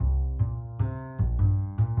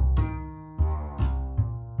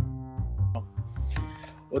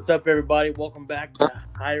What's up, everybody? Welcome back to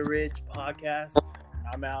High Ridge Podcast.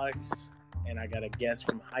 I'm Alex, and I got a guest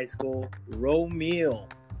from high school, Romeal.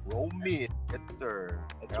 Romeal, yes, sir.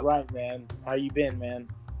 That's right, man. How you been, man?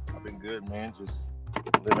 I've been good, man. Just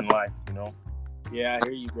living life, Yeah, I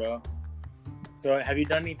hear you, bro. So, have you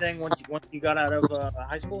done anything once you got out of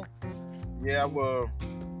high school? Yeah, I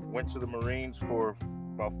went to the Marines for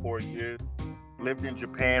about 4 years. Lived in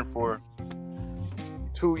Japan for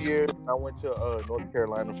 2 years. I went to North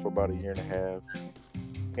Carolina for about a year and a half.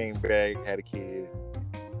 Came back, had a kid.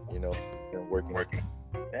 Been working.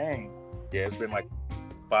 Dang. Yeah, it's been like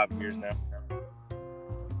 5 years now.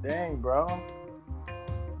 Dang, bro.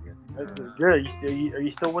 That's good. Are you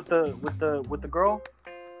still with the girl?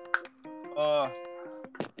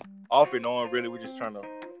 Off and on, really. We're just trying to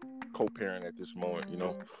co-parent at this moment,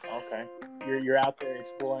 Okay. You're out there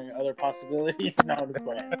exploring other possibilities. No, I'm just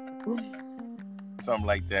playing. Something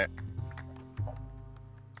like that.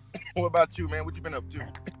 What about you, man? What you been up to?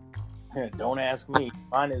 Don't ask me.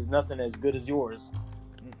 Mine is nothing as good as yours.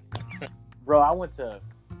 Bro,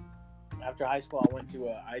 after high school, I went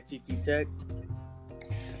to ITT Tech.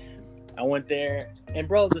 I went there, and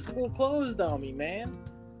bro, the school closed on me, man.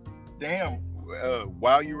 Damn.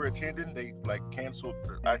 While you were attending, they canceled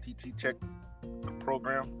the ITT Tech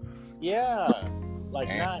program? Yeah.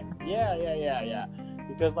 Yeah.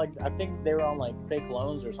 Because I think they were on fake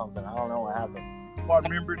loans or something. I don't know what happened. Well, I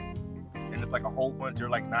remember, and it's a whole bunch. They're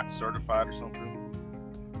not certified or something.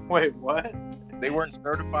 Wait, what? They weren't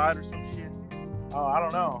certified or some shit. Oh, I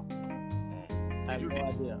don't know. I have no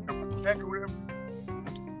idea. Tech or whatever?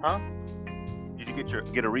 Huh? Did you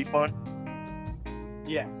get a refund?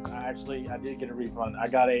 Yes, I did get a refund. I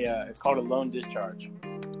got it's called a loan discharge.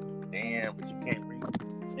 Damn, but you can't read.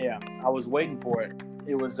 Yeah, I was waiting for it.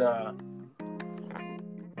 It was about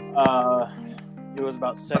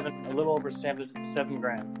a little over seven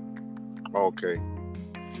grand. Okay.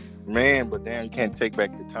 Man, but damn, you can't take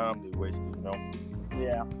back the time they wasted,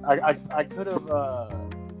 Yeah, I could have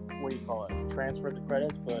transferred the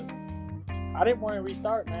credits, but I didn't want to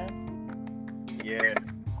restart, man. Yeah.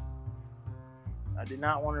 I did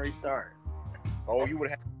not want to restart. Oh, you would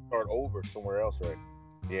have to start over somewhere else, right?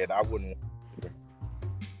 Yeah, I wouldn't.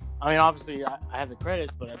 I mean, obviously, I have the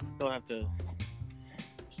credits, but I still have to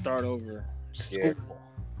start over school. Yeah.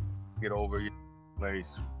 Get over your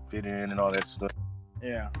place, fit in, and all that stuff.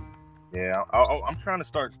 Yeah. Yeah, I'm trying to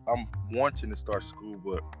start. I'm wanting to start school,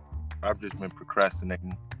 but I've just been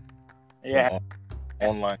procrastinating. Yeah.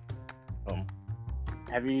 Online.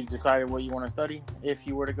 Have you decided what you want to study if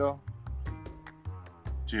you were to go?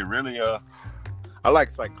 Gee, really, I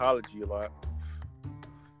like psychology a lot.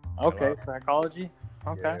 Okay, psychology.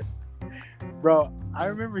 Okay. Yeah. Bro, I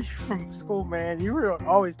remember you from school, man. You were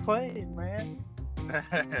always playing, man.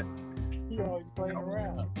 You were always playing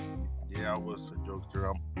around. Yeah, I was a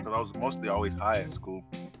jokester. Because I was mostly always high at school.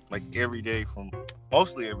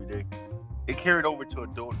 Mostly every day. It carried over to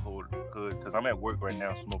adulthood because I'm at work right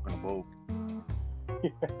now smoking a bowl.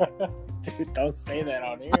 Dude, don't say that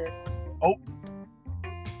on here. Oh.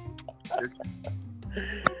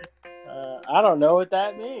 I don't know what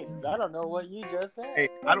that means. I don't know what you just said. Hey,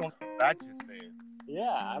 I don't know what I just said.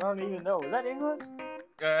 Yeah, I don't even know. Was that English?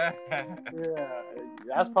 Yeah,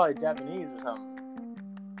 that's probably Japanese or something.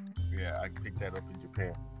 Yeah, I picked that up in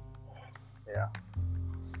Japan. Yeah.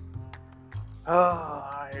 Oh,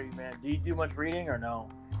 I hear you, man. Do you do much reading or no?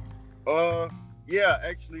 Yeah,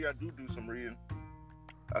 actually, I do some reading.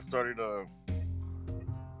 I started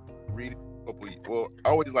reading a couple years. Well, I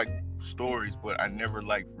always liked stories, but I never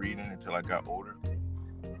liked reading until I got older.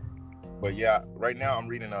 But yeah, right now I'm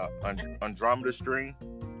reading Andromeda Strain.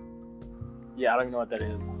 Yeah, I don't even know what that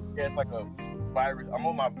is. Yeah, it's like a virus. I'm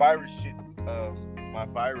on my virus shit.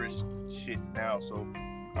 Now, so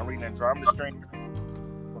I'm reading Andromeda Strain,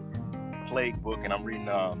 Plague book, and I'm reading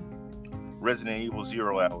Resident Evil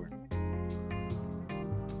 0 Hour.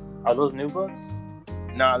 Are those new books?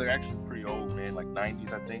 Nah, they're actually pretty old, man.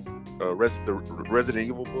 90s, I think. The Resident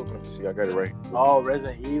Evil book. Let me see. I got it right. Oh,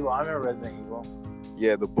 Resident Evil. I remember Resident Evil.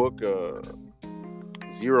 Yeah, the book 0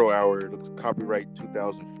 Hour looks copyright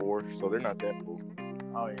 2004, so they're not that old.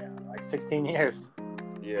 Oh yeah, 16 years.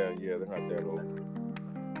 Yeah, they're not that old.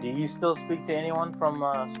 Do you still speak to anyone from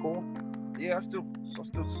school? Yeah, I still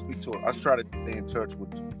speak to. I try to stay in touch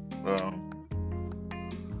with.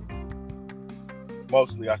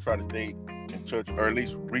 Mostly, I try to stay in touch, or at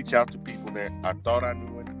least reach out to people that I thought I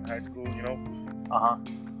knew in high school.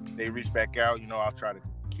 They reach back out. I'll try to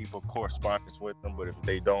keep a correspondence with them, but if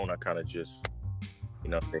they don't, I kind of just,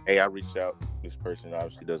 say, hey, I reached out. This person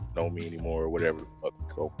obviously doesn't know me anymore or whatever.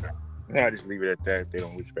 So I just leave it at that if they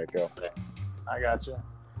don't reach back out. I gotcha.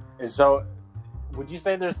 So, would you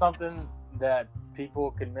say there's something that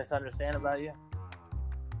people can misunderstand about you?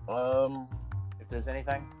 If there's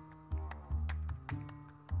anything?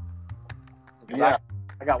 Because Yeah.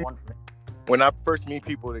 I got one for me. When I first meet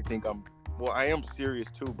people, they think I am serious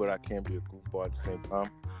too, but I can be a goofball at the same time.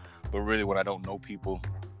 But really, when I don't know people,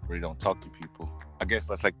 really don't talk to people. I guess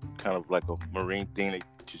that's like kind of like a Marine thing. They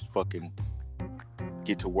just fucking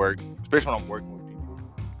get to work, especially when I'm working with people.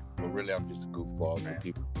 But really, I'm just a goofball with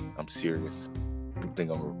people. I'm serious. People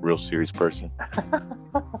think I'm a real serious person.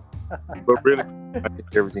 But really, I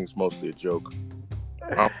think everything's mostly a joke.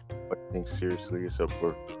 I don't take things seriously except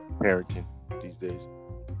for parenting these days.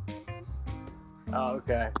 Oh,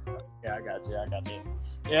 okay. Yeah, I got you.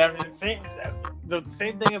 Yeah, I mean, the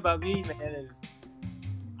same thing about me, man, is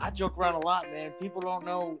I joke around a lot, man. People don't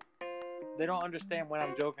know, they don't understand when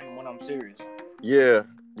I'm joking and when I'm serious. Yeah.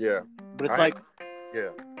 But it's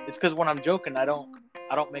it's because when I'm joking, I don't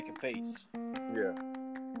make a face. Yeah.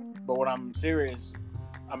 But when I'm serious,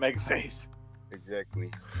 I make a face.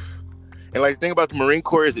 Exactly. And like the thing about the Marine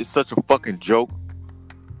Corps is it's such a fucking joke.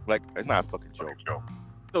 Like, it's not a fucking joke.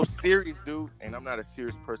 So serious, dude, and I'm not a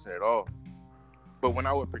serious person at all. But when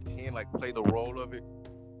I would pretend, like, play the role of it,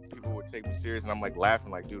 people would take me serious, and I'm like laughing,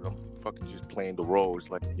 like, dude, I'm fucking just playing the role. It's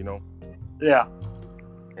like, you know. Yeah.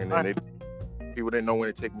 And then people didn't know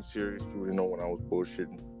when to take me serious. People didn't know when I was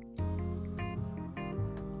bullshitting.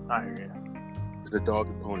 I hear you. It's the Dog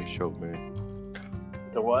and Pony Show, man.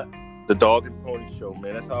 The what? The Dog and Pony Show,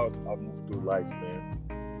 man. That's how I move through life, man.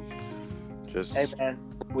 Just. Hey, man.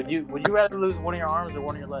 Would you rather lose one of your arms or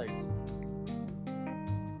one of your legs?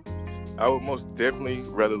 I would most definitely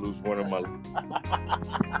rather lose one of my.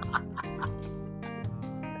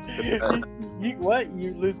 What?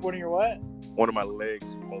 You lose one of your what? One of my legs,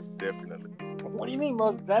 most definitely. What do you mean,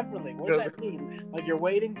 most definitely? What does that mean? Like you're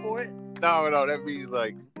waiting for it? No, that means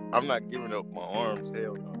like I'm not giving up my arms.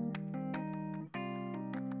 Hell no.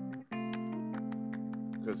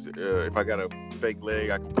 Because if I got a fake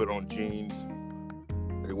leg, I can put on jeans.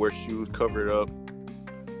 I can wear shoes, cover it up.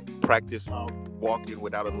 Practice walking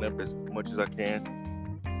without a limp as much as I can.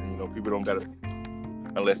 And, people don't gotta,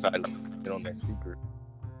 unless I get on that speaker.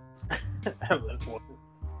 Unless what?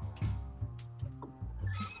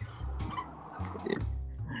 Yeah.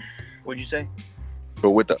 What'd you say?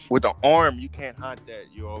 But with the arm, you can't hide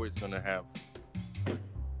that. You're always gonna have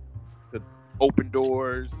to open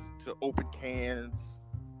doors, to open cans.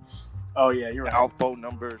 Oh yeah, you're right. Our phone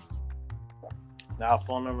numbers. Now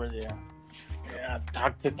phone numbers, yeah. Yeah,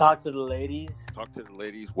 talk to the ladies. Talk to the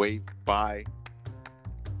ladies, wave bye.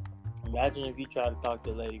 Imagine if you try to talk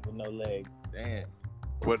to a lady with no leg. Damn.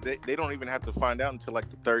 Well, they don't even have to find out until like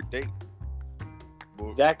the third date.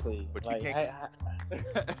 Exactly. But like, you can't.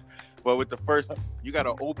 Well, with the first, you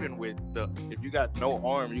gotta open with if you got no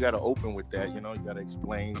arm, you gotta open with that. You gotta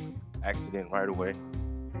explain accident right away.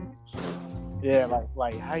 So, yeah,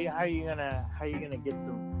 like how you gonna get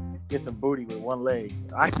some booty with one leg?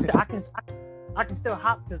 I can still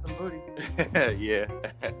hop to some booty. Yeah.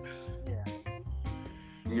 Yeah.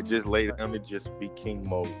 You could just lay down and just be king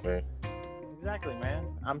mode, man. Exactly, man.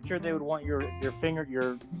 I'm sure they would want your finger,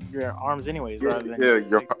 your arms, anyways, rather than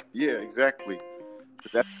exactly.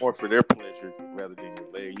 But that's more for their pleasure rather than your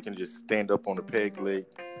leg. You can just stand up on a peg leg.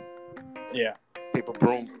 Yeah. Paper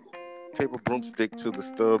broomstick to the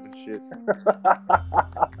stub and shit.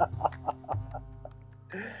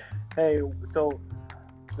 Hey, so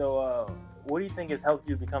what do you think has helped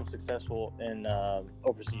you become successful in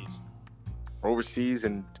overseas? Overseas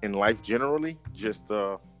and in life generally, just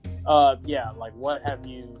yeah, like what have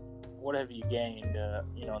you gained,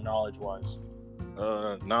 knowledge wise?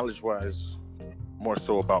 Knowledge wise, more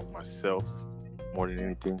so about myself, more than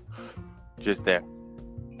anything. Just that,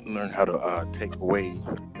 learn how to take away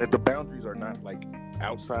that the boundaries are not like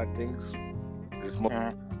outside things. There's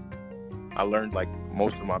more. I learned like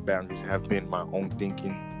most of my boundaries have been my own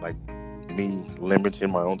thinking, like me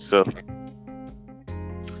limiting my own self.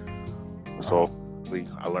 So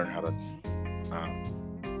I learned how to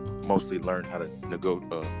mostly learn how to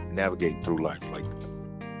navigate through life, like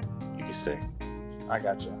you could say. I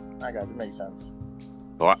got you. It makes sense.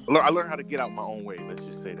 So I learned how to get out my own way. Let's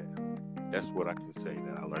just say that. That's what I can say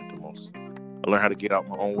that I learned the most. I learned how to get out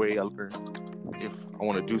my own way. I learned if I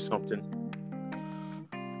want to do something,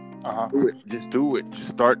 do it. Just do it. Just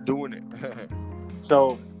start doing it.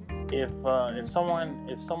 So, if someone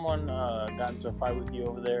got into a fight with you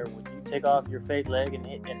over there, would you take off your fake leg and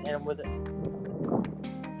hit him with it?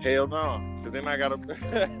 Hell no, because then I gotta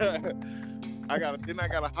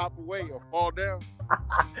hop away or fall down.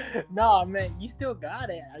 No, man, you still got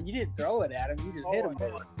it. You didn't throw it at him. You just hit him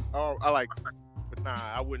with it. Oh, but nah,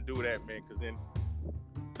 I wouldn't do that, man, because then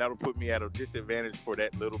that'll put me at a disadvantage for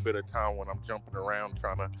that little bit of time when I'm jumping around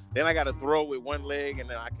trying to. Then I got to throw with one leg, and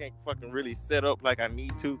then I can't fucking really set up like I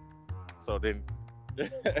need to. So then,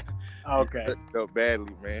 Okay. Up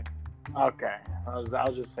badly, man. Okay. I was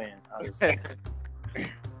just saying.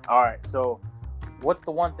 All right. So, what's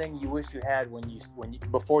the one thing you wish you had when you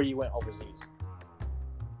before you went overseas?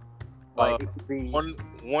 Like it could be one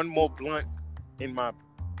more blunt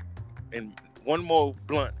one more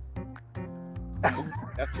blunt.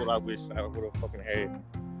 That's what I wish I would have fucking had.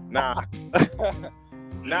 Nah,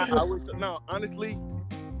 I wish. No, honestly,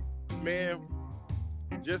 man,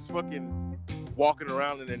 just fucking walking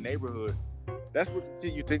around in the neighborhood. That's what the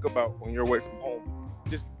shit you think about when you're away from home.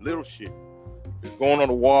 Just little shit. Just going on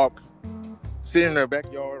a walk, sitting in their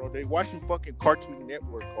backyard all day, watching fucking Cartoon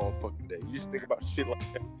Network all fucking day. You just think about shit like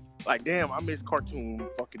that. Like, damn, I miss Cartoon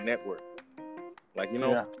fucking Network. Like, you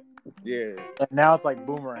know? Yeah. And now it's like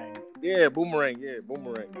Boomerang. Yeah, Boomerang. Yeah,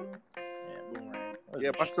 Boomerang.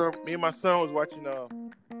 Yeah, me and my son was watching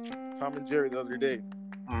Tom and Jerry the other day.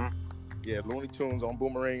 Mm-hmm. Yeah, Looney Tunes on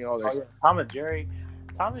Boomerang and all that. Oh, yeah. Tom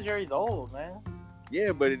and Jerry's old, man.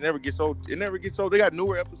 Yeah, but it never gets old. It never gets old. They got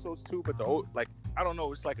newer episodes too, but the old, like, I don't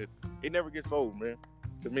know. It's like it never gets old, man.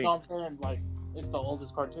 To me, I'm saying, like, it's the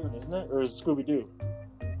oldest cartoon, isn't it? Or is it Scooby Doo?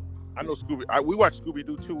 I know Scooby. We watch Scooby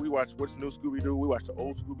Doo too. We watch What's New Scooby Doo. We watch the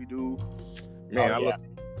old Scooby Doo. Man, I love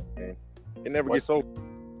it. Man. It never gets old.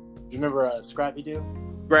 You remember Scrappy Doo?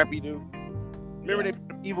 Scrappy Doo. Remember they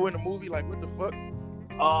put evil in the movie? Like, what the fuck?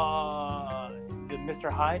 The Mr.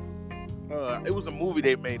 Hyde. It was a movie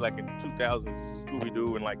they made like in 2000s, Scooby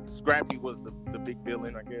Doo, and like Scrappy was the big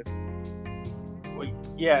villain, I guess. Well,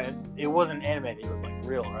 yeah, it wasn't animated. It was like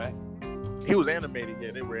real, right? He was animated.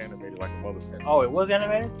 Yeah, they were animated like a motherfucker. Oh, it was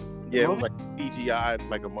animated? Yeah, it was like CGI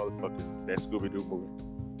like a motherfucker. That Scooby Doo movie.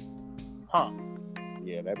 Huh?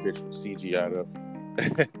 Yeah, that bitch was CGI'd up.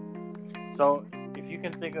 So, if you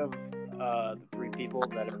can think of the three people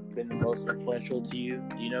that have been the most influential to you,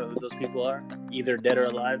 do you know who those people are? Either dead or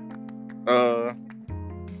alive?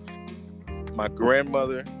 My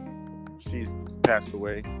grandmother, she's passed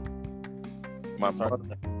away. My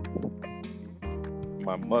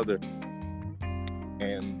mother,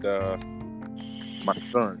 and my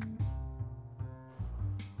son.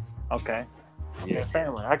 Okay. Yeah. Your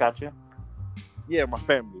family. I got you. Yeah, my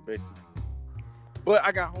family, basically. But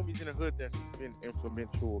I got homies in the hood that's been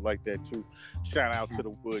influential like that too. Shout out to the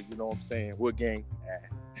Wood, you know what I'm saying? Wood gang.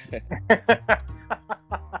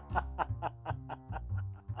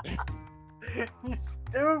 You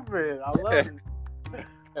stupid. I love it.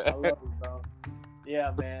 I love it, bro.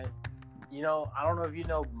 Yeah, man. You know, I don't know if you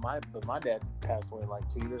know, but my dad passed away like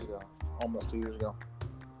 2 years ago. Almost 2 years ago.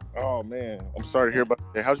 Oh man, I'm sorry to hear about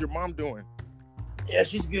that. How's your mom doing? Yeah,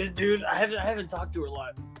 she's good, dude. I haven't talked to her a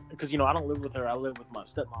lot because, you know, I don't live with her. I live with my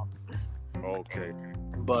stepmom. Okay.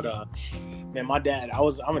 But man, my dad,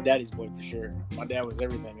 I'm a daddy's boy for sure. My dad was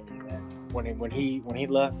everything to me, man. When he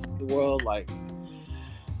left the world, like,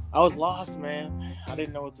 I was lost, man. I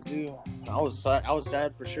didn't know what to do. I was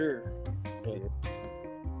sad for sure.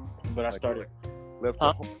 But I started left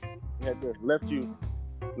you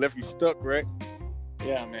stuck, right?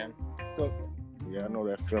 Yeah, man. Stuck. Yeah, I know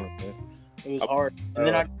that feeling, man. It was hard. And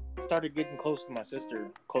then I started getting closer with my sister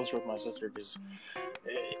because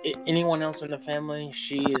anyone else in the family,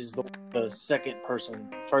 she is the second person.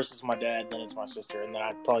 First is my dad, then it's my sister, and then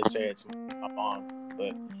I'd probably say it's my mom.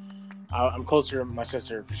 But I'm closer to my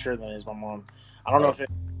sister for sure than it is my mom. I don't know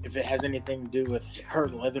if it has anything to do with her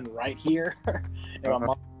living right here and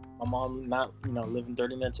my mom not, you know, living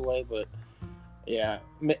 30 minutes away, but yeah,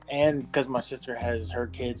 and because my sister has her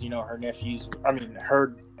kids, you know, her nephews. I mean,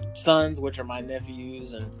 her sons, which are my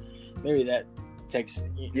nephews, and maybe that takes.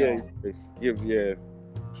 Yeah.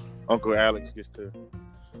 Uncle Alex gets to,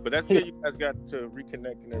 but that's good. You guys got to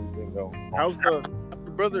reconnect and everything, though. How's your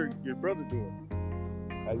brother doing?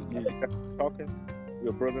 You guys talking?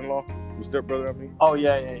 Your brother-in-law, your stepbrother, I mean. Oh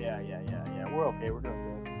yeah. We're okay. We're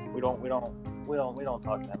doing good. We don't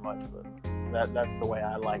talk that much, but that's the way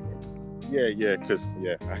I like it. Yeah, because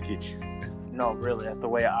I get you. No, really, that's the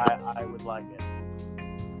way I would like it.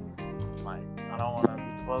 Like, I don't want to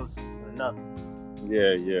be close to nothing.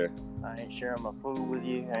 Yeah. I ain't sharing my food with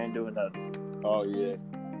you. I ain't doing nothing. Oh yeah.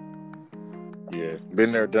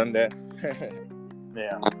 Been there, done that.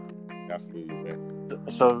 Yeah. I feel you, man.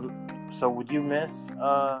 So would you miss?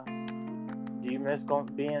 Do you miss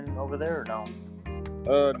being over there or no?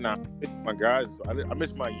 Nah. My guys, I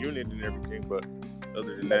miss my unit and everything, but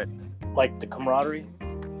other than that. Like the camaraderie?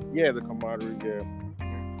 Yeah, the camaraderie, yeah.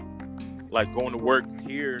 Like going to work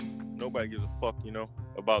here, nobody gives a fuck, you know?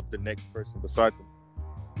 about the next person beside them.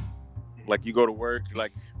 Like you go to work,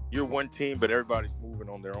 like you're one team, but everybody's moving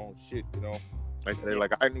on their own shit, you know? Like they're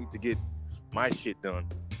like, I need to get my shit done.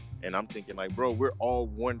 And I'm thinking like, bro, we're all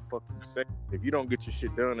one fucking second. If you don't get your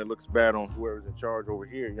shit done, it looks bad on whoever's in charge over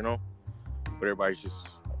here, you know? But everybody's just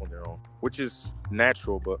on their own, which is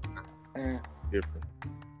natural, but different.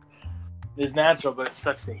 It's natural, but it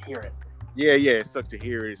sucks to hear it. Yeah, it sucks to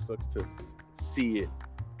hear it. It sucks to see it.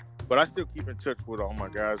 But I still keep in touch with all my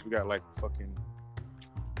guys. We got like fucking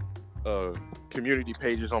community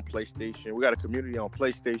pages on PlayStation. We got a community on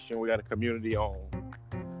PlayStation. We got a community on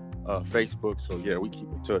Facebook. So yeah, we keep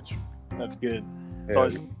in touch. That's good. It's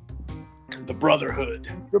always the brotherhood.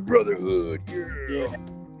 The brotherhood, yeah.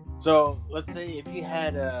 So let's say if you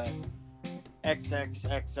had a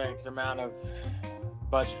XXXX amount of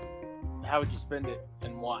budget, how would you spend it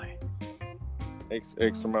and why? X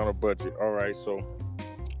amount of budget. All right, so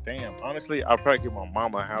damn. Honestly, I'd probably give my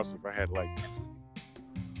mama a house if I had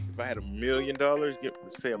 $1 million.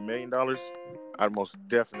 Say $1 million, I'd most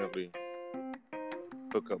definitely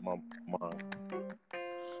hook up my mom.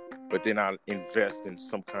 But then I'll invest in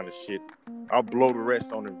some kind of shit. I'll blow the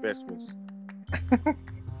rest on investments.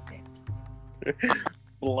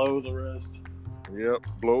 Blow the rest. Yep,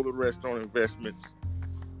 blow the rest on investments.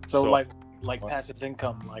 So like passive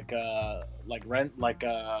income, like rent, like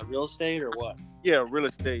real estate or what? Yeah, real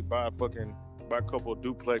estate. Buy a couple of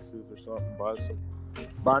duplexes or something.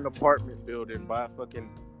 Buy an apartment building. Buy a fucking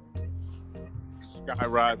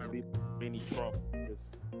skyrise and mini Trump.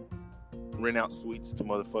 Just rent out suites to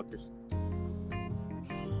motherfuckers.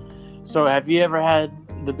 So have you ever had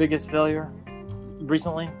the biggest failure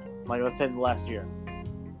recently? Like let's say the last year.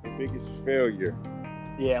 The biggest failure.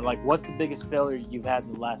 Yeah, like what's the biggest failure you've had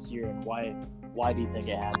in the last year, and why do you think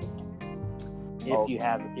it happened?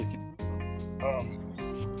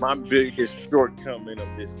 My biggest shortcoming of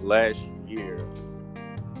this last year,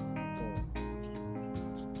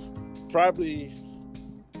 probably,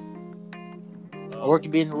 or it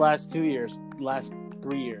could be in the last 2 years, last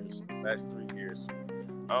 3 years.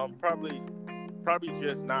 Probably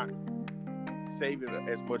just not saving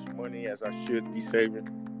as much money as I should be saving.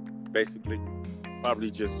 Basically, probably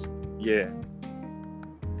just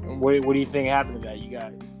What do you think happened to that? You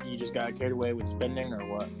just got carried away with spending, or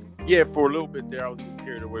what? Yeah, for a little bit there, I was getting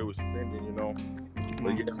carried away with spending, you know.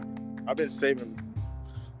 But yeah, I've been saving.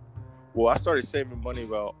 Well, I started saving money.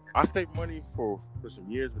 I saved money for some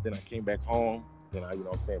years, but then I came back home. Then I,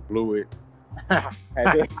 blew it. Bought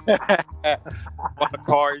a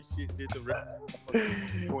car and shit. Did the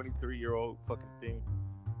 23-year-old fucking thing.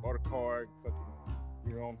 Bought a car,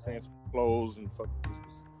 fucking, some clothes and fucking.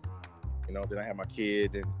 Then I had my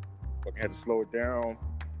kid and fucking had to slow it down.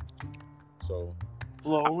 So.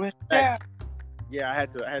 Slow it down. Yeah, I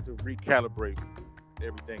had to recalibrate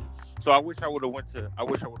everything. So I wish I would have went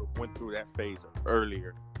through that phase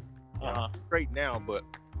earlier. Straight now, but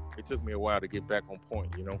it took me a while to get back on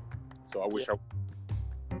point, So I wish I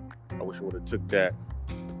would have took that.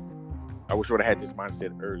 I wish I would have had this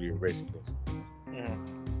mindset earlier, basically.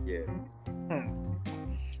 Yeah.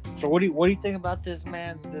 So what do you think about this,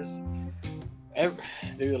 man? There's a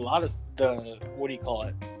lot of what do you call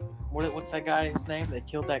it? What's that guy's name? They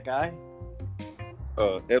killed that guy?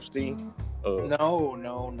 Epstein? No.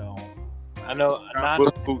 I know. Not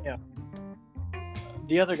him.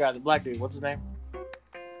 The other guy, the black dude. What's his name?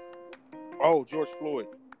 Oh, George Floyd.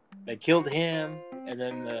 They killed him, and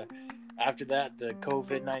then after that, the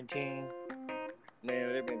COVID-19.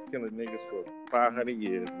 Man, they've been killing niggas for 500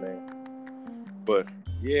 years, man. But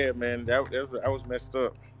yeah, man, that was messed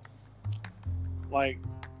up. Like,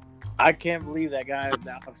 I can't believe that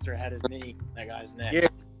the officer had his knee in that guy's neck.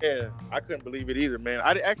 Yeah, I couldn't believe it either, man.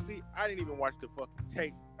 I didn't even watch the fucking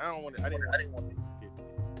tape. I didn't want to.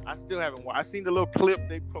 I still haven't watched. I seen the little clip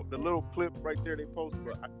right there they posted,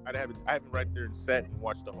 but I haven't right there and sat and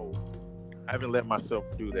watched the whole. I haven't let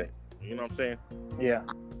myself do that. You know what I'm saying? Yeah.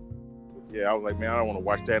 Yeah, I was like, man, I don't want to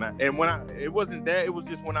watch that. And it wasn't that. It was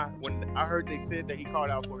just when I heard they said that he called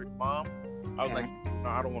out for his mom, I was like, no,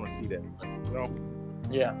 I don't want to see that. You know?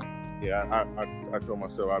 Yeah. Yeah, I told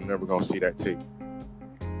myself I'm never gonna see that tape.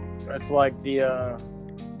 It's like you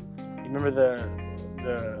remember the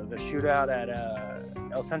shootout at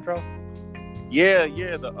El Centro? Yeah,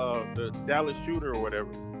 the Dallas shooter or whatever.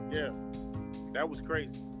 Yeah, that was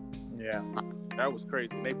crazy. Yeah, that was crazy.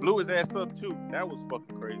 And they blew his ass up too. That was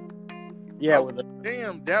fucking crazy. Yeah,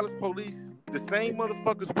 damn Dallas police, the same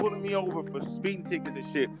motherfuckers pulling me over for speeding tickets and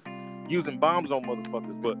shit, using bombs on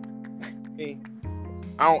motherfuckers. But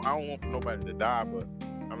I don't want for nobody to die, but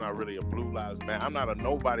I'm not really a blue lives man. I'm not a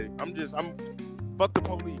nobody. I'm fuck the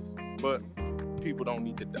police. But people don't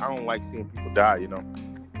need to. I don't like seeing people die. You know,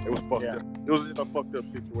 it was fucked Yeah. up. It was just a fucked up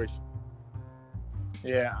situation.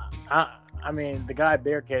 Yeah. I mean, the guy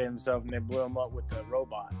barricaded himself and they blew him up with the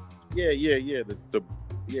robot. Yeah.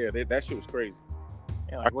 That shit was crazy.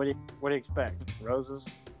 Yeah, like, what do you expect? Roses?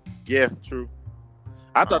 Yeah, true.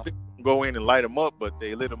 I thought they would go in and light them up, but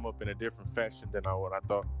they lit them up in a different fashion than what I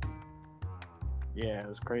thought. Yeah, it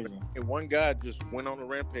was crazy. And one guy just went on a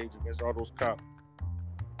rampage against all those cops.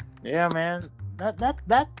 Yeah, man. That's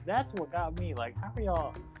what got me. Like, how do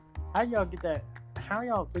y'all get that? How are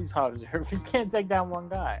y'all police officers if you can't take down one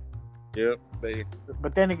guy? Yep,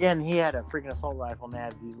 But then again, he had a freaking assault rifle and they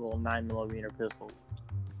had these little 9mm pistols.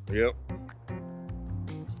 Yep.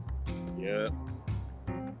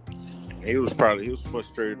 He was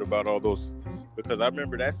frustrated about all those, because I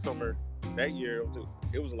remember that year,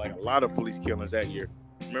 it was like a lot of police killings that year.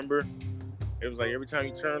 Remember? It was like every time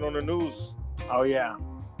you turned on the news, oh yeah,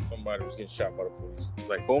 somebody was getting shot by the police. It was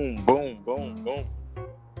like boom, boom, boom, boom.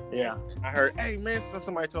 Yeah. I heard, hey man,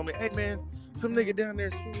 somebody told me, hey man, some nigga down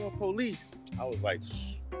there shooting on police. I was like,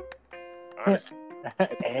 honestly,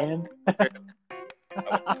 and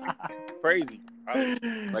crazy.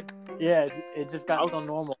 Yeah, it just got so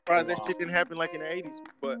normal. Surprised that shit didn't happen like in the 80s,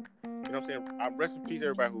 but you know what I'm saying? I rest in peace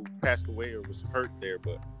everybody who passed away or was hurt there,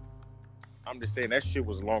 but I'm just saying that shit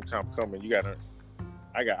was a long time coming.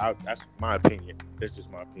 That's my opinion. That's just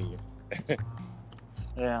my opinion.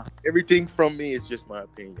 Yeah. Everything from me is just my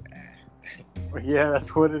opinion. Yeah,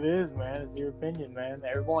 that's what it is, man. It's your opinion, man.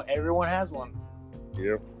 Everyone has one.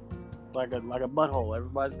 Yep. Like a butthole.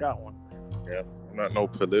 Everybody's got one. Yeah. I'm not no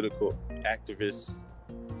political activist.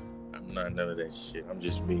 I'm not none of that shit. I'm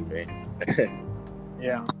just me, man.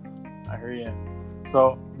 Yeah. I hear you.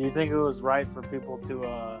 So, do you think it was right for people to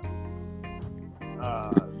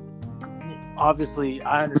obviously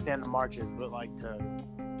I understand the marches, but like to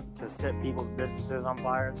set people's businesses on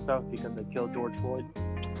fire and stuff because they killed George Floyd?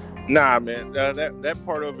 Nah, man. That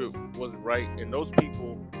part of it wasn't right, and those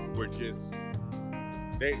people were just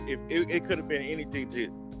if it could have been anything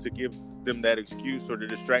to give them that excuse or the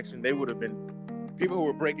distraction. They would have been people who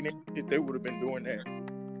were breaking it. They would have been doing that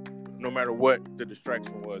no matter what the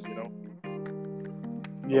distraction was, you know.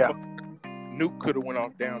 Yeah. Nuke could have went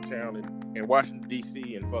off downtown in Washington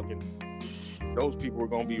D.C. and fucking those people were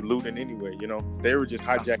gonna be looting anyway, you know. They were just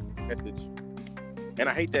hijacking the message, and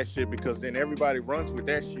I hate that shit because then everybody runs with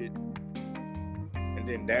that shit, and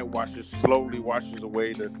then that slowly washes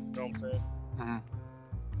away the, you know what I'm saying? Mm-hmm.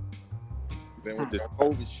 Then with this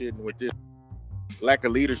COVID shit and with this lack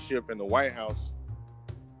of leadership in the White House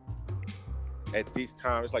at this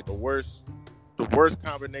time, it's like the worst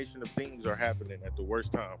combination of things are happening at the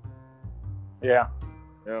worst time. Yeah.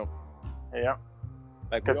 Yeah. Yeah.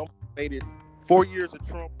 Like we almost made it 4 years of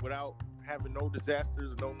Trump without having no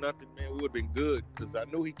disasters, no nothing, man. We would have been good because I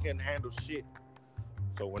knew he can't handle shit.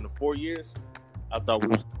 So in the 4 years, I thought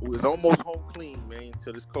we was almost home clean, man,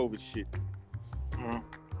 till this COVID shit. Mm-hmm.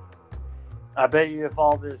 I bet you if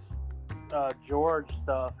all this George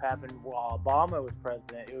stuff happened while Obama was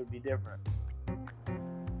president, it would be different.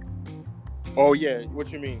 Oh yeah,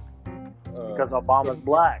 what you mean? Because Obama's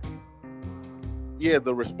black. Yeah,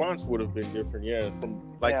 the response would have been different. Yeah, from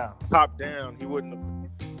top down, he wouldn't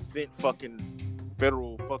have sent fucking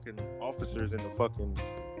federal fucking officers into fucking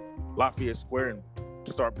Lafayette Square and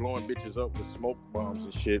start blowing bitches up with smoke bombs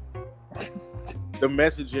and shit. The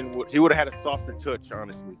messaging he would have had a softer touch.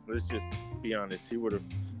 Honestly, let's just be honest.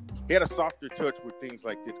 He had a softer touch with things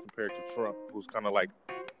like this compared to Trump, who's kind of like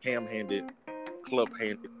ham-handed,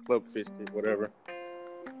 club-fisted, whatever.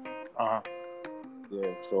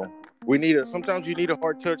 Yeah, so sometimes you need a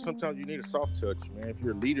hard touch, sometimes you need a soft touch, man. If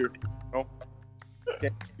you're a leader, you know, you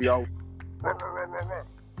can't be all.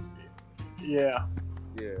 Yeah.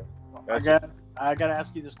 Yeah. I gotta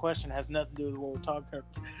ask you this question. It has nothing to do with what we're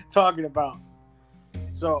talking about.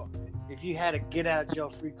 So, if you had a get out of jail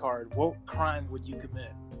free card, what crime would you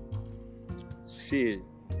commit? Shit,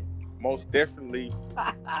 most definitely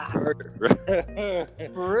murder.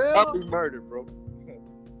 For real? Probably murder, bro.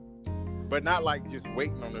 But not like just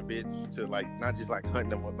waiting on a bitch to like, not just like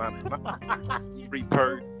hunting them, not free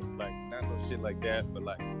purge, like not no shit like that, but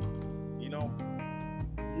like, you know.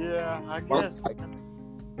 Yeah, I guess. Like,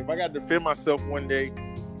 if I got to defend myself one day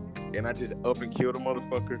and I just up and kill the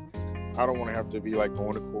motherfucker, I don't want to have to be like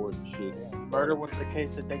going to court and shit. Murder was the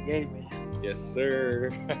case that they gave me. Yes, sir.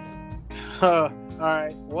 All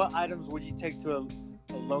right. What items would you take to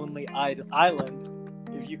a lonely island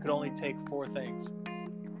if you could only take 4 things?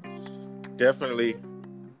 Definitely.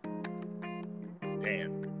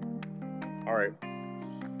 Damn. All right.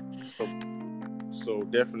 So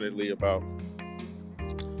definitely about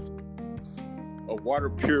a water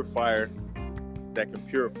purifier that can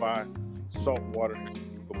purify salt water and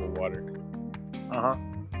drinkable water. Uh-huh.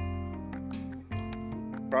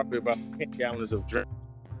 Probably about 10 gallons of drink.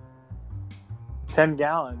 10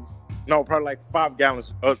 gallons. No, probably like 5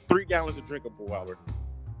 gallons, 3 gallons of drinkable water.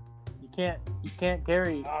 You can't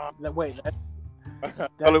carry. Wait, that's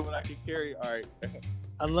Tell it what I can carry. All right.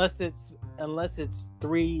 unless it's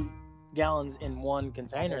 3 gallons in one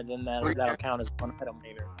container, then that'll count as one item.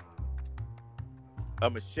 A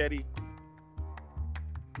machete.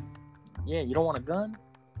 Yeah, you don't want a gun?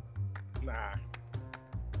 Nah.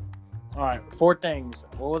 All right, 4 things.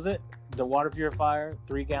 What was it? The water purifier,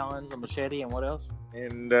 3 gallons, a machete, and what else?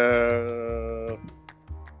 And a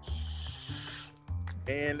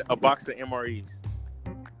box of MREs.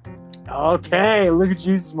 Okay, look at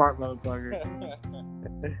you, smart motherfucker.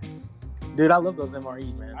 Dude, I love those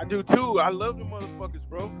MREs, man. I do too. I love the motherfuckers,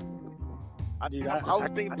 bro. Dude, I was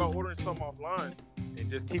thinking about ordering some offline and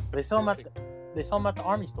just keep. They sell them at the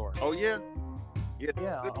Army store. Oh yeah.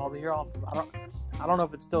 Yeah. Over here off. I don't know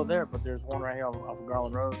if it's still there, but there's one right here off of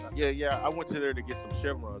Garland Road. Yeah. I went to there to get some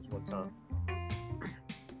chevrons one time.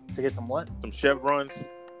 To get some what? Some chevrons.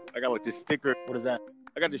 I got like this sticker. What is that?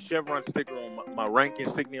 I got this chevron sticker on my rank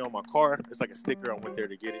insignia on my car. It's like a sticker. I went there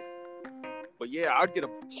to get it. But yeah, I'd get a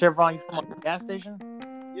Chevron. You from a gas station?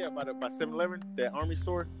 Yeah, by 7-Eleven, that Army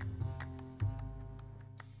store.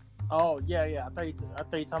 Oh yeah. I thought you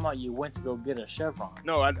talking about you went to go get a Chevron.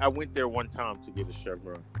 No, I went there one time to get a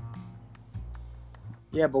chevron.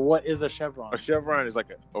 Yeah, but what is a Chevron? A chevron is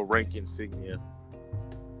like a rank insignia.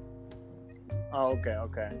 Oh,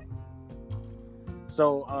 okay.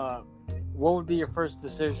 So, what would be your first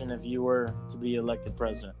decision if you were to be elected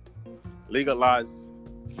president? Legalize,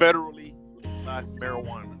 federally legalize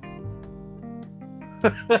marijuana.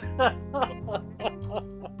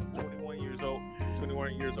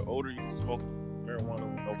 21 years or older, you can smoke marijuana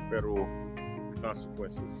with no federal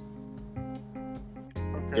consequences.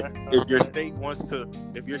 Okay. If your state wants to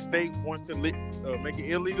make it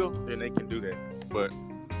illegal, then they can do that. But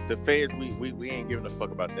the feds, we ain't giving a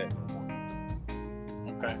fuck about that no more.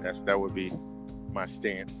 Okay. That would be my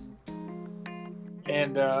stance.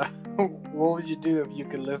 And what would you do if you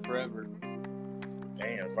could live forever?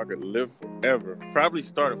 Damn, if I could live forever, probably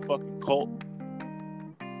start a fucking cult.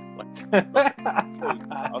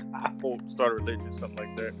 I'll start a religion, something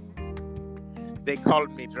like that. They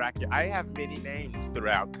called me Dracula. I have many names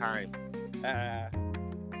throughout time.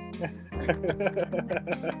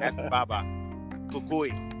 Baba,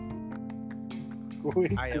 Kukui.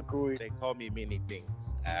 They call me many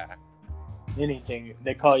things. Anything.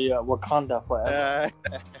 They call you Wakanda forever.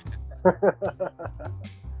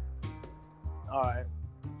 All right.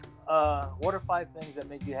 What are 5 things that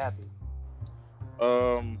make you happy?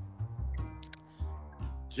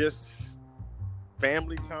 Just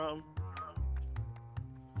family time.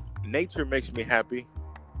 Nature makes me happy,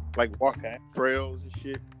 like walking trails and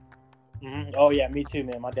shit. Mm-hmm. Oh yeah, me too,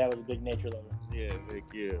 man. My dad was a big nature lover. Yeah, heck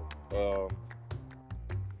yeah.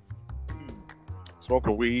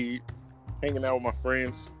 Smoking weed, hanging out with my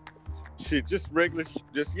friends. Shit, just regular.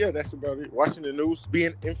 That's about it. Watching the news,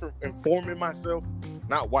 informing myself,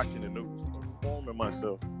 not watching the news, informing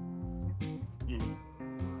myself.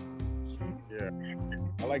 Yeah,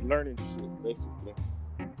 I like learning shit, basically.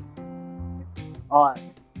 All right.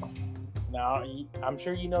 Now, I'm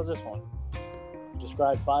sure you know this one.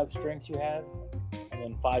 Describe 5 strengths you have, and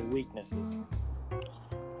then 5 weaknesses.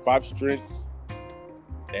 5 strengths.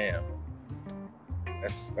 Damn,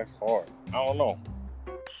 that's hard. I don't know.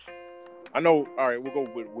 I know. All right, we'll go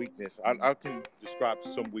with weakness. I can describe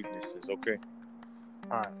some weaknesses. Okay.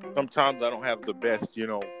 All right. Sometimes I don't have the best,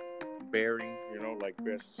 bearing. Like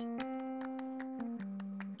best.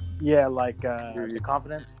 Yeah, like the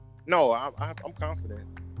confidence. No, I'm confident.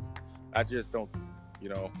 I just don't,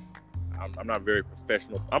 I'm not very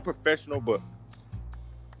professional. I'm professional, but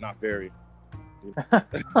not very. I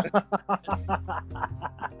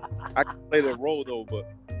can play the role though,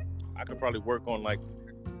 but I could probably work on like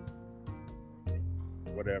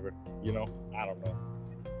whatever, I don't know.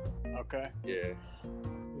 Okay. Yeah.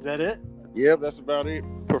 Is that it? Yeah, that's about it.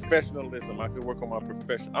 Professionalism. I could work on my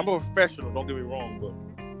profession. I'm a professional, don't get me wrong, but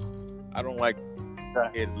I don't like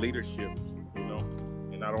leadership,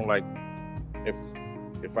 and I don't like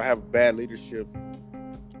if I have bad leadership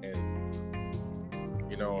and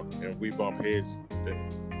and we bump heads, then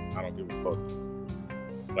I don't give a fuck.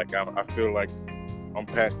 Like I feel like I'm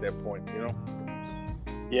past that point,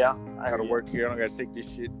 Yeah, I gotta work here. I don't gotta take this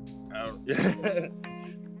shit out.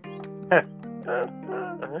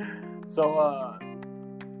 So,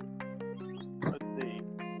 let's see.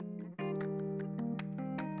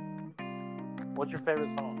 What's your favorite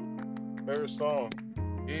song? Favorite song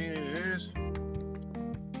is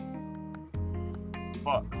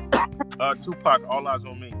Tupac, All Eyes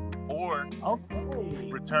on Me, or Okay.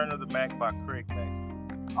 Return of the Mac by Craig Mack.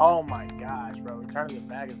 Oh my gosh, bro! Return of the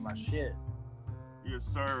Mac is my shit. Yes,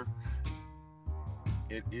 sir.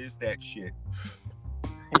 It is that shit.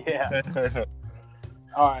 Yeah.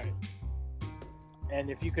 All right. And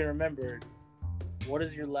if you can remember, what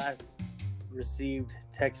is your last received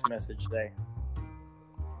text message say?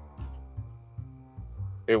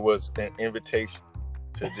 It was an invitation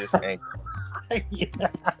to this anchor.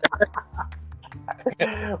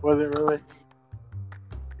 Was it really?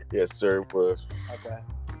 Yes, sir, it was. Okay.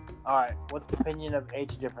 All right. What's the opinion of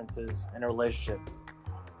age differences in a relationship?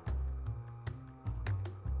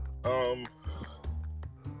 I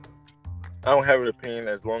don't have an opinion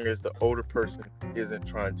as long as the older person isn't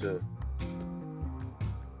trying to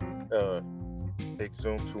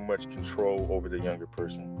exude too much control over the younger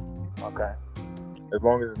person. Okay. As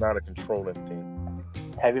long as it's not a controlling thing.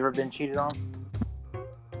 Have you ever been cheated on?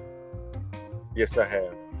 Yes, I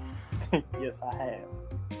have. Yes, I have.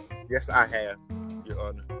 Yes, I have, Your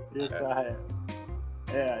Honor. Yes, I have.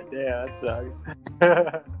 Yeah, that sucks.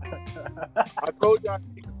 I told you I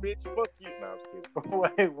think a bitch. Fuck you. Nah, I'm just kidding.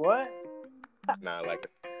 Wait, what? Nah, like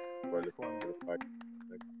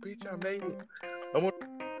bitch, I made it. I'm on.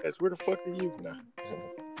 Where the fuck are you? Nah.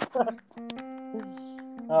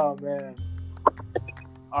 Oh man.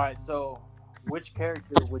 All right, so which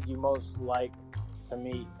character would you most like to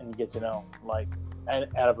meet and get to know, like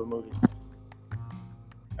out of a movie?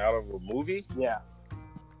 Out of a movie? Yeah,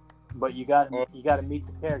 but you got to meet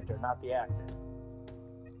the character, not the actor.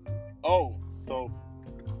 Oh, so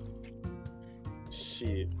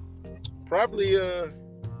shit. Probably the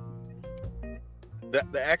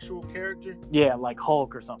actual character. Yeah, like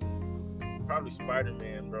Hulk or something. Probably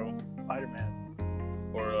Spider-Man, bro. Spider-Man.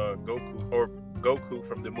 Or Goku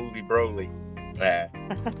from the movie Broly.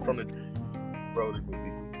 From the Broly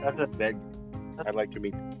movie. That I'd like to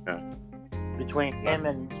meet. Between him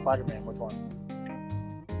and Spider-Man, which one?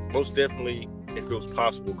 Most definitely, if it was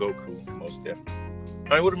possible, Goku. Most definitely.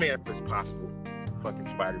 I mean, what do you mean if it's possible? Fucking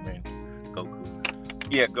Spider-Man, Goku.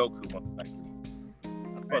 Yeah, Goku. Most likely.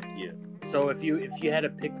 Fuck yeah. So if you had to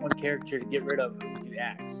pick one character to get rid of, who would you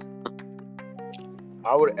ask?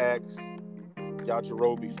 I would ask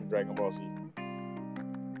Yajirobe from Dragon Ball Z.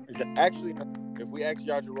 Is that actually? If we ask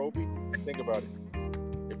Yajirobe, think about it.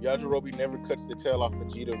 If Yajirobe never cuts the tail off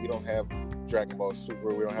Vegeta, we don't have Dragon Ball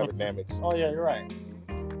Super. We don't have a Namex. Oh yeah, you're right.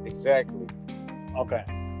 Exactly. Okay.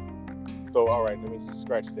 So all right, let me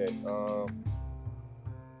scratch that.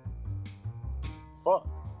 Fuck.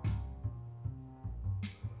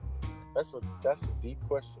 That's a deep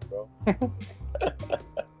question, bro.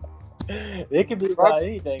 It could be about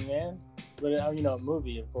anything, man. But a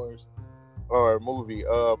movie, of course. Or a movie.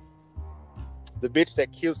 The bitch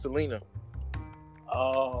that killed Selena.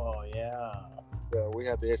 Oh yeah. Yeah, we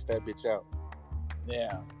have to etch that bitch out.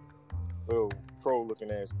 Yeah. Little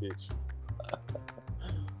troll-looking ass bitch.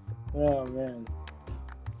 Oh man.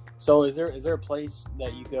 So is there a place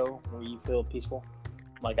that you go where you feel peaceful?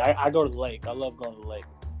 Like I go to the lake. I love going to the lake.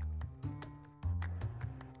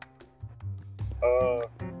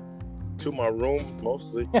 To my room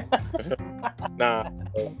mostly. Nah.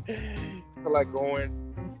 I like going.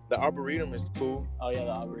 The Arboretum is cool. Oh yeah,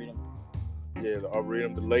 the Arboretum. Yeah, the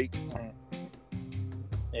Arboretum, the lake.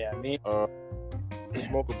 Yeah, me.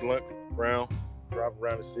 Smoke a blunt around, drive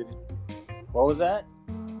around the city. What was that?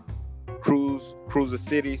 Cruise the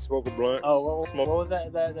city, smoke a blunt. Oh, what was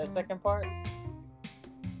that second part?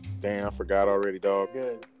 Damn, I forgot already, dog.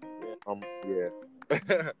 Good. Yeah.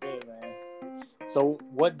 Good, man. So,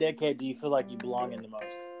 what decade do you feel like you belong in the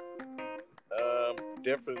most?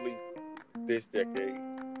 Definitely this decade.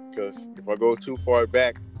 Because if I go too far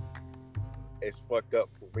back, it's fucked up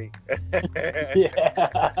for me. Yeah.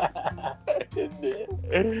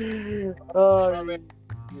 Oh, man.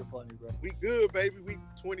 You're funny, bro. We good, baby. We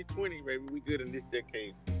 2020, baby. We good in this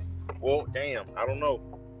decade. Well, damn. I don't know.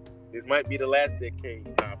 This might be the last decade.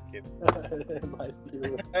 Nah, I'm kidding. It might be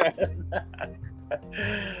the last.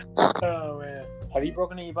 Oh, man. Have you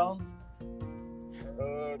broken any bones?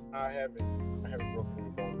 I haven't broken any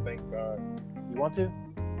bones. Thank God. You want to?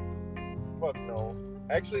 Fuck no.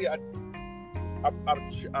 Actually, I got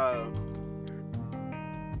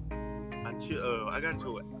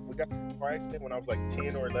into a car accident when I was like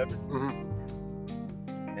 10 or 11. Mm-hmm.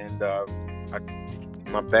 And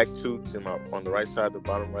my back tooth and on the right side, the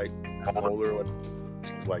bottom right molar was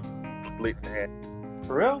like split in half.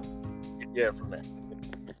 For real? Yeah, from that.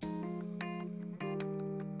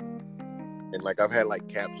 And like I've had like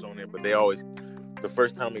caps on it, but they always the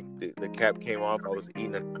first time the cap came off, I was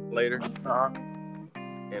eating it later,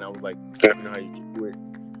 and I was like, you know how you chew it?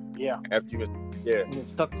 Yeah. After you, yeah. And it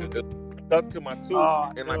stuck to it stuck to my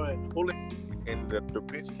tooth, and like pull it, and the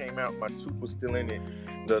bitch came out. My tooth was still in it.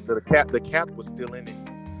 The cap was still in it.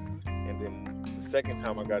 And then the second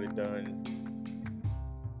time I got it done,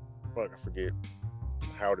 fuck, I forget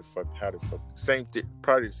how the fuck. Same thing,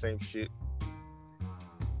 probably the same shit.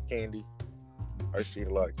 Candy. I used to eat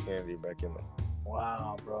a lot of candy back in the.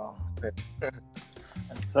 Wow, bro. That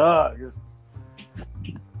sucks.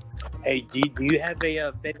 Hey, do you have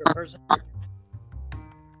a favorite person?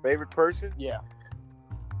 Favorite person? Yeah.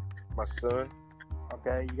 My son.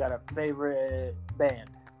 Okay, you got a favorite band?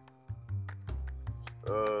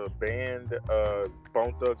 Band,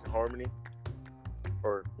 Bone Thugs and Harmony,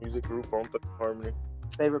 or music group Bone Thugs and Harmony.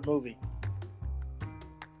 Favorite movie?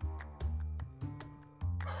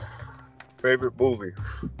 Favorite movie?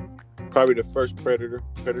 Probably the first Predator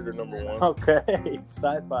number 1. Okay,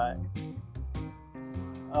 sci-fi.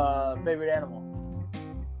 Favorite animal?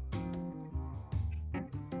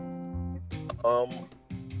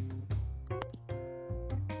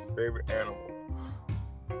 Favorite animal?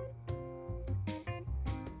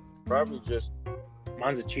 Probably just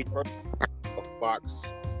mine's a cheetah. A fox.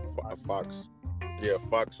 A fox. Yeah, a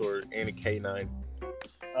fox or any canine.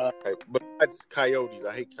 But that's coyotes.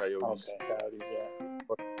 I hate coyotes. Okay, coyotes. Yeah.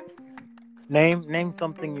 Name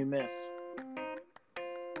something you miss.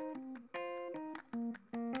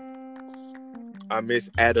 I miss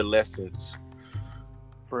adolescence.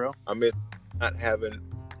 For real? I miss not having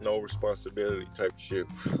no responsibility type shit.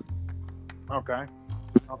 Okay.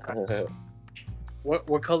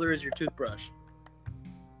 What color is your toothbrush?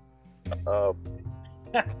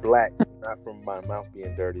 Black. Not from my mouth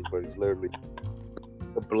being dirty, but it's literally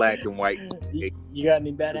the black and white. You got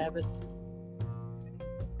any bad habits?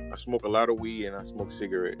 I smoke a lot of weed and I smoke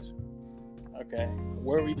cigarettes. Okay.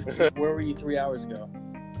 Where were you 3 hours ago?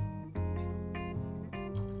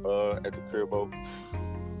 At the crib,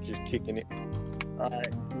 just kicking it. All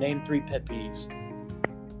right. Name 3 pet peeves.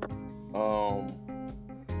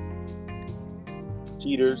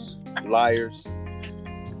 Cheaters, liars,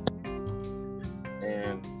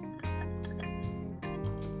 and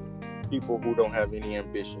people who don't have any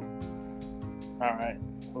ambition. All right.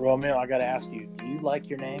 Romeal, I gotta ask you, do you like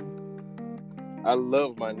your name? I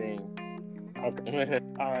love my name. Okay.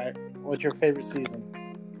 All right. What's your favorite season?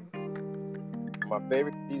 My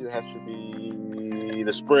favorite season has to be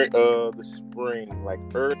the spring, like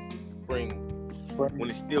early spring. When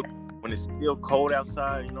it's still cold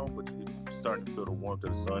outside, you know, but you're starting to feel the warmth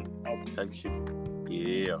of the sun. Okay. Type shit.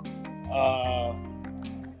 Yeah.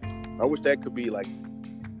 I wish that could be like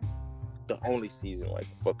the only season, like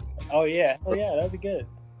fucking. Oh yeah, that'd be good.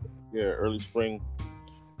 Yeah, early spring.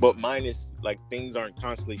 But mine is like things aren't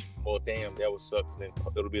constantly. Oh damn, that would suck. Then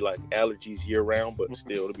it'll be like allergies year round, but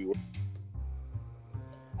still it'll be.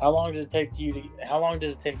 How long does it take for you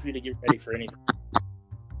to get ready for anything?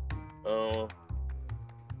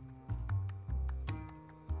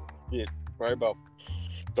 Yeah, probably about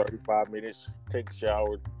 35 minutes. Take a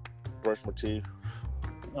shower, brush my teeth.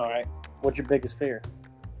 All right. What's your biggest fear?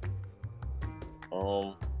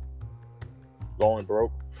 Going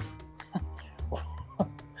broke.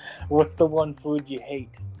 What's the one food you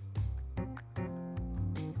hate?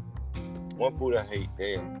 One food I hate.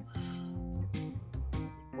 Damn.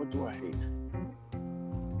 What do I hate?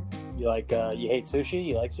 You like? You hate sushi?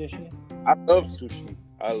 You like sushi? I love sushi.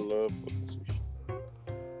 I love sushi.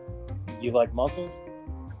 You like mussels?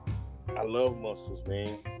 I love mussels,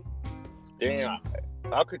 man. Damn,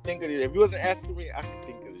 I could think of this. If you wasn't asking me, I could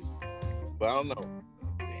think of this, but I don't know.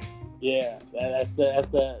 Damn. Yeah, that's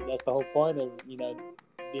the whole point of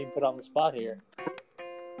being put on the spot here.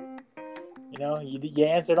 You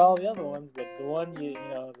answered all the other ones, but the one the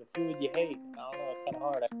food you hate, I don't know, it's kind of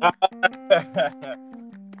hard.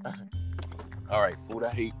 All right, food I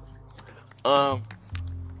hate.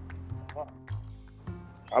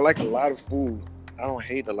 I like a lot of food. I don't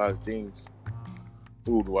hate a lot of things,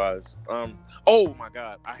 food wise. Oh my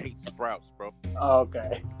god, I hate Sprouts, bro.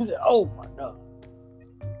 Okay. Oh my god.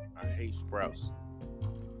 I hate Sprouts.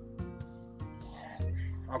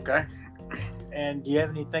 Okay. And do you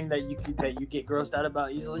have anything that you get grossed out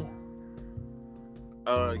about easily?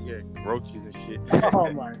 Yeah, roaches and shit. Oh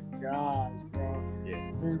my gosh, bro.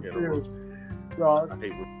 Yeah. Me too. Roaches. Bro, I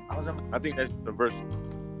hate roaches. I think that's universal.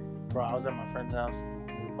 Bro, I was at my friend's house.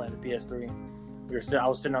 We were playing the PS3. I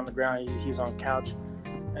was sitting on the ground. He was on the couch,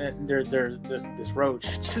 and there's this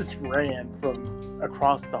roach just ran from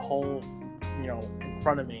across the whole, in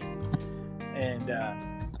front of me. And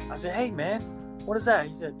I said, "Hey, man, what is that?"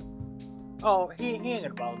 He said, Oh, he ain't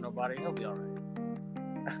gonna bother nobody. He'll be all right.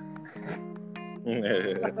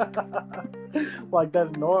 Like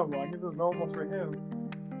that's normal. I guess it's normal for him.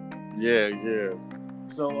 Yeah.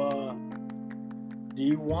 So, do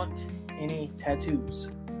you want any tattoos?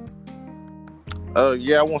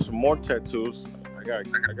 Yeah, I want some more tattoos.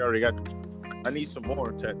 I need some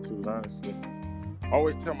more tattoos, honestly. I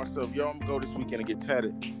always tell myself, yo, I'm gonna go this weekend and get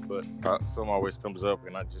tatted, but something always comes up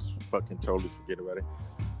and I just fucking totally forget about it.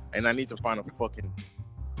 And I need to find a fucking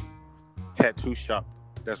tattoo shop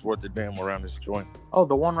that's worth the damn around this joint. Oh,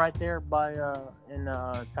 the one right there by in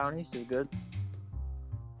Town East is good.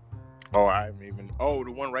 Oh, I haven't even. Oh,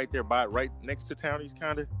 the one right there right next to Town East,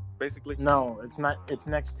 kind of, basically. No, it's not. It's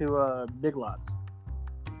next to Big Lots.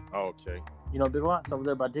 Oh, okay. You know Big Lots over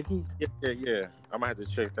there by Dickies? Yeah. I'm gonna have to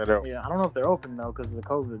check that out. Yeah, I don't know if they're open though because of the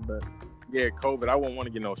COVID, but yeah, COVID. I won't want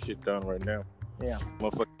to get no shit done right now. Yeah,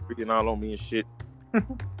 motherfucker freaking all on me and shit. Yeah,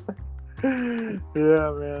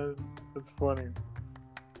 man, that's funny.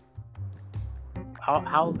 How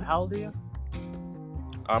old are you?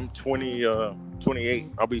 I'm 28.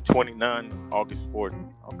 I'll be 29 August 4th.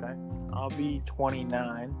 Okay, I'll be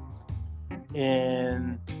 29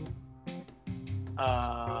 in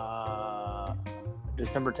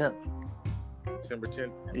December 10th. December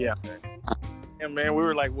 10th? Yeah. Okay. Yeah, man, we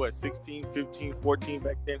were like, what, 16, 15, 14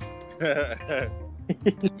 back then?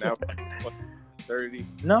 Now, 30.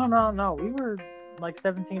 No. We were like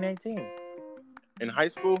 17, 18. In high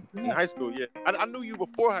school? Yeah. In high school, yeah. I knew you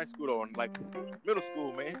before high school, though, in like middle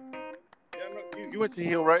school, man. Yeah, I know. You went to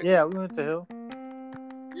Hill, right? Yeah, we went to Hill.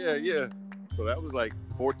 Yeah. So that was like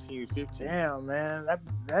 14, 15. Damn, man.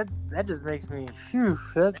 That just makes me, phew.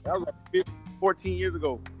 That was like 14 years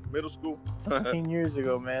ago, middle school. 15 years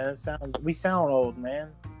ago, man. We sound old,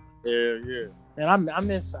 man. Yeah. And I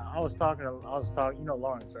was talking, you know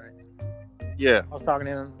Lawrence, right? Yeah. I was talking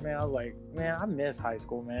to him, man. I was like, man, I miss high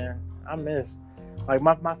school, man. I miss, like,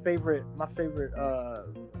 my favorite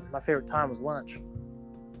time was lunch.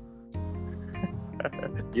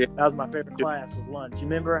 Yeah. That was my favorite class, was lunch. You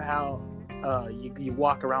remember how you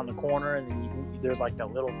walk around the corner and then there's like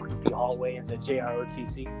that little creepy hallway into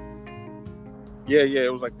JROTC? Yeah,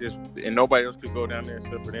 it was like this, and nobody else could go down there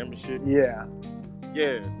except for them and shit. Yeah.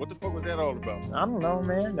 What the fuck was that all about? I don't know,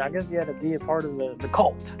 man. I guess you had to be a part of the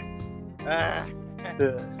cult. I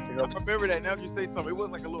remember that. Now that you say something, it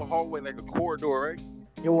was like a little hallway, like a corridor, right?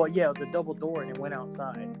 Yeah, well, yeah, it was a double door and it went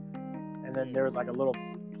outside. And then there was like a little,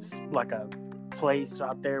 like a place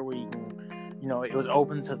out there where you can, you know, it was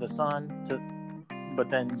open to the sun, but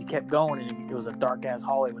then you kept going and it was a dark ass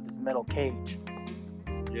hallway with this metal cage.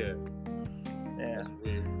 Yeah. Yeah,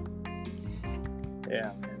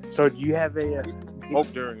 man. So do you have a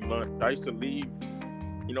smoke during lunch? I used to leave,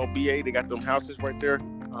 you know, BA, they got them houses right there.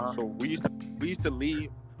 So we used to leave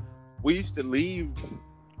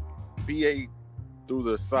BA through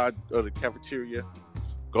the side of the cafeteria,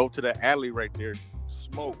 go to the alley right there,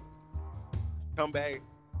 smoke, come back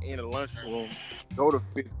in the lunchroom, go to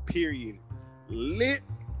fifth period, lit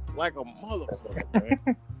like a motherfucker, man.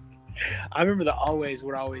 I remember the hallways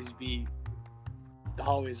would always be,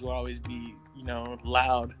 you know,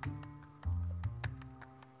 loud.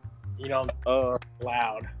 You know,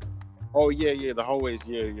 loud. Oh yeah, the hallways,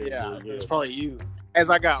 yeah. It's probably you. As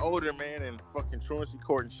I got older, man, and fucking truancy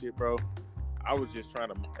court and shit, bro, I was just trying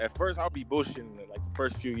to. At first, I'll be bullshitting, like the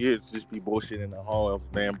first few years, just be bullshitting in the halls,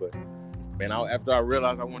 man. But man, after I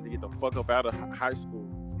realized I wanted to get the fuck up out of high school,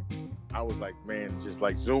 I was like, man, just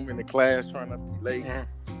like zooming to class, trying not to be late. Yeah.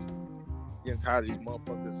 Getting tired of these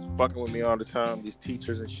motherfuckers fucking with me all the time, these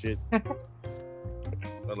teachers and shit. I'm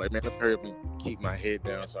like, man, let me hurry up and keep my head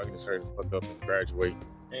down so I can just hurry the fuck up and graduate.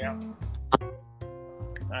 Yeah.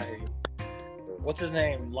 I hear you. What's his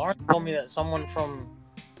name? Lawrence told me that someone from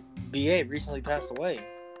BA recently passed away.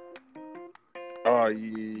 Oh,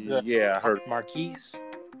 yeah, I heard. Marquise.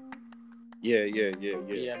 Yeah. Yeah,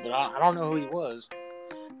 but I don't know who he was.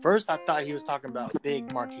 First, I thought he was talking about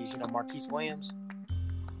Big Marquise, you know, Marquise Williams.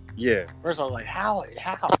 Yeah. First, I was like, how?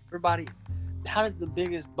 Everybody, how does the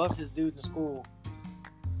biggest, buffest dude in school?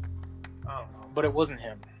 I don't know, but it wasn't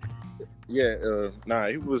him. Yeah, nah,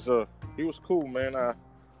 he was cool, man.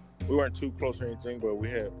 We weren't too close or anything, but we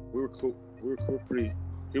were cool. We were cool, pretty.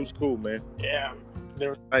 He was cool, man. Yeah,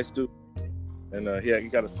 nice dude, and he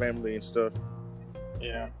got a family and stuff.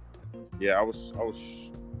 Yeah. Yeah, I was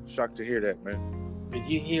shocked to hear that, man. Did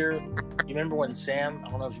you hear? You remember when Sam? I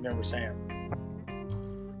don't know if you remember Sam,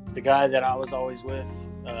 the guy that I was always with,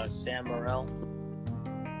 Sam Morrell,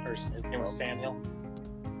 or his name was Samuel.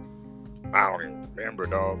 I don't even remember,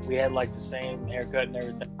 dog. We had like the same haircut and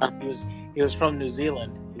everything. He was from New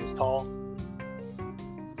Zealand. He was tall.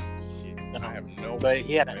 Shit. No, I have no. But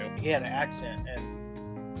he had man. an accent,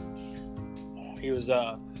 and he was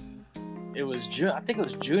it was I think it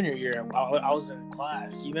was junior year. I was in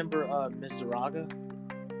class. You remember Miss Zaraga?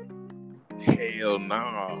 Hell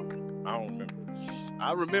no, I don't remember.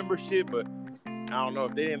 I remember shit, but I don't know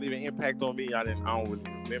if they didn't leave an impact on me. I don't really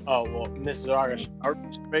remember. Oh well, Miss Zaraga. I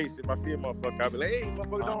face if I see a motherfucker, I'll be like, "Hey,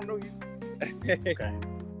 motherfucker, don't know you." Okay.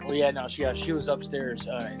 Well, yeah, no, she was upstairs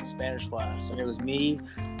in Spanish class, and it was me.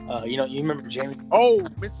 You remember Jamie? Oh,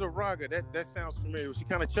 Mr. Raga, that sounds familiar. Was she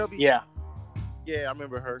kind of chubby? Yeah. Yeah, I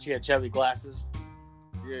remember her. She had chubby glasses.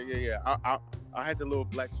 Yeah. I had the little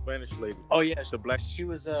black Spanish lady. Oh yeah, the black. She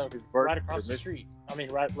was right across the street. I mean,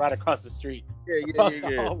 right across the street. Yeah.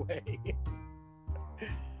 The hallway.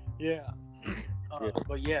 Yeah.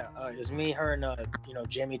 But yeah, it was me, her, and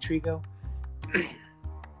Jamie Trigo. I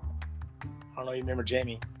don't know if you remember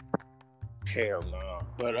Jamie. Hell no.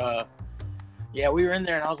 But yeah, we were in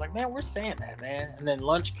there, and I was like, man, where's Sam at, man? And then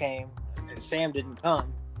lunch came, and Sam didn't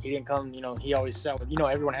come. He didn't come. He always sat with.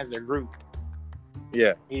 Everyone has their group.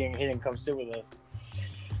 Yeah. He didn't come sit with us.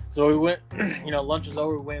 So we went. Lunch was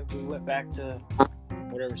over. We went back to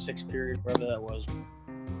whatever sixth period, wherever that was.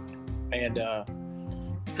 And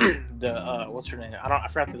what's her name? I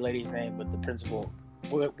forgot the lady's name, but the principal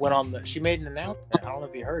went on she made an announcement. I don't know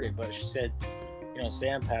if you heard it, but she said,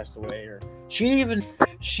 Sam passed away, or she wasn't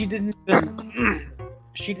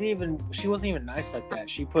even nice like that.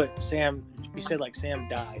 She said like Sam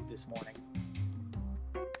died this morning.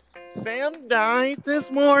 Sam died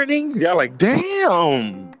this morning? Yeah, like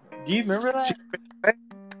damn. Do you remember that? She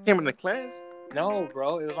came into class? No,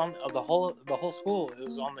 bro. It was on the whole school. It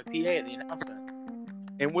was on the PA, the announcement.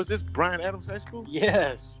 And was this Bryan Adams High School?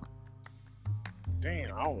 Yes.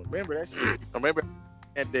 Damn, I don't remember that shit. I remember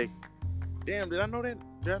that day. Damn, did I know that?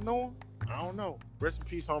 Did I know him? I don't know. Rest in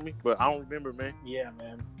peace, homie. But I don't remember, man. Yeah,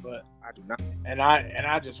 man. But I do not. And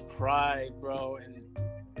I just cried, bro. And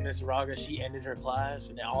Miss Raga, she ended her class,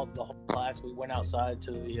 and the whole class, we went outside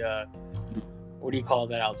to the what do you call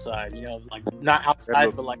that outside? Like not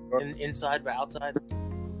outside, but like inside, but outside.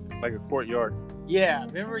 Like a courtyard. Yeah,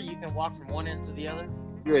 remember you can walk from one end to the other.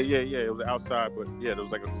 Yeah. It was outside, but yeah, there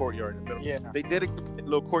was like a courtyard in the middle. Yeah. They dedicated a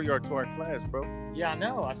little courtyard to our class, bro. Yeah, I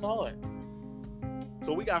know. I saw it.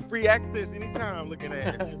 So we got free access anytime looking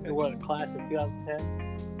at it. What, class of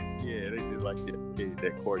 2010? Yeah, they just like gave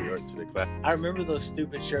that courtyard to the class. I remember those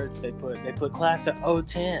stupid shirts they put class of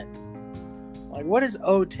 010. Like, what is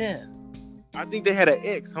 010? I think they had an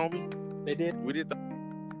X, homie. They did?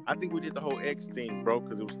 I think we did the whole X thing, bro,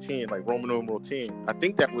 because it was 10, like Roman numeral 10. I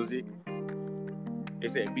think that was it. It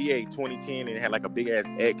said BA 2010, and it had like a big ass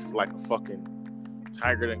X, like a fucking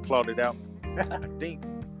tiger that clawed it out. I think.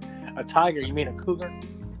 A tiger? You mean a cougar?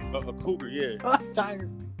 A cougar, yeah. Tiger.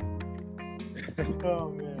 Oh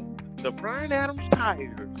man. The Bryan Adams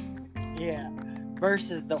Tiger. Yeah.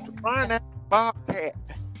 Versus the Bryan Adams Bobcats.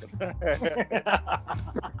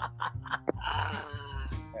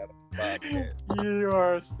 You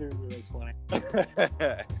are stupid. That's funny.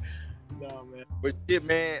 No, man. But shit,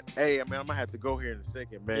 man. Hey, man, I'm gonna have to go here in a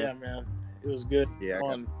second, man. Yeah, man. It was good. Yeah,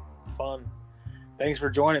 fun. Thanks for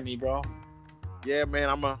joining me, bro. Yeah, man.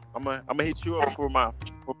 I'm gonna hit you up for my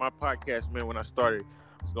podcast, man. When I started,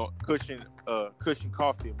 it's going Cushion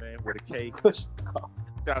Coffee, man, with a K. Cushion Coffee.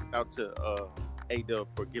 Shout out to A-Dub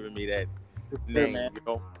for giving me that name, man.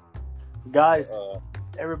 Guys,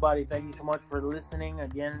 everybody, thank you so much for listening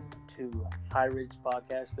again to High Ridge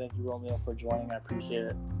Podcast. Thank you, Romeal, for joining. I appreciate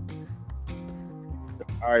it.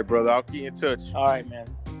 All right, brother. I'll keep in touch. All right, man.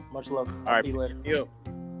 Much love. All right. See you later. Yep.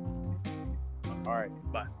 All right.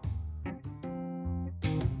 Bye.